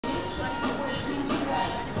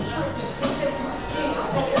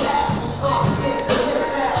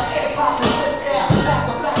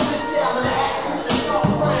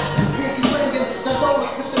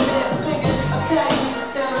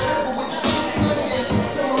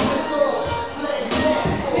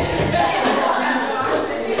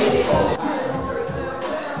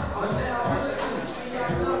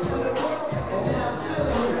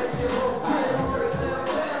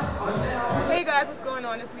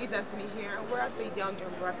Destiny here, and we're at the Young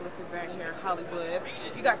and Reckless event here in Hollywood.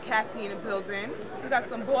 You got Cassie in the building. We got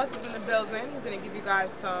some bosses in the building. He's going to give you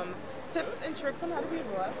guys some tips and tricks on how to be a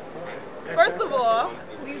boss. First of all,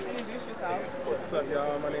 please introduce yourself. What's up,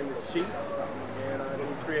 y'all? My name is Chief, and I do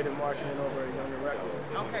creative marketing over at Young and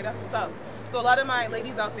Reckless. Okay, that's what's up. So a lot of my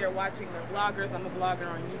ladies out there watching, they're bloggers. I'm a blogger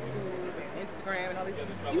on YouTube and Instagram and all these things.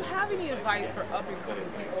 Do you have any advice for up and coming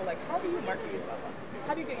people? Like, how do you market yourself?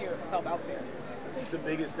 How do you get yourself out there? I think the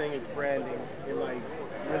biggest thing is branding and like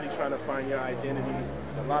really trying to find your identity.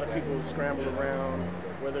 A lot of people scramble around,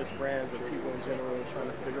 whether it's brands or people in general, trying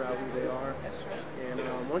to figure out who they are.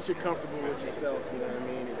 And once you're comfortable with yourself, you know what I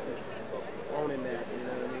mean, it's just owning that, you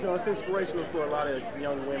know what I mean. You know, it's inspirational for a lot of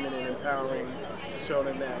young women and empowering to show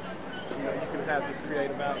them that, you know, you can have this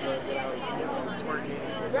creative outlet without, you know, twerking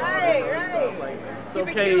and all this other stuff. Like, it's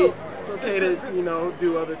okay to, you know,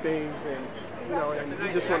 do other things, and you know, and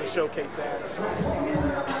we just want to showcase that.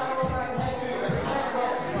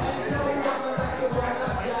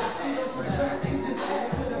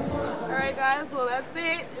 Alright guys, well that's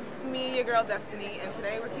it. It's me, your girl Destiny, and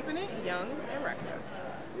today we're keeping it young and reckless.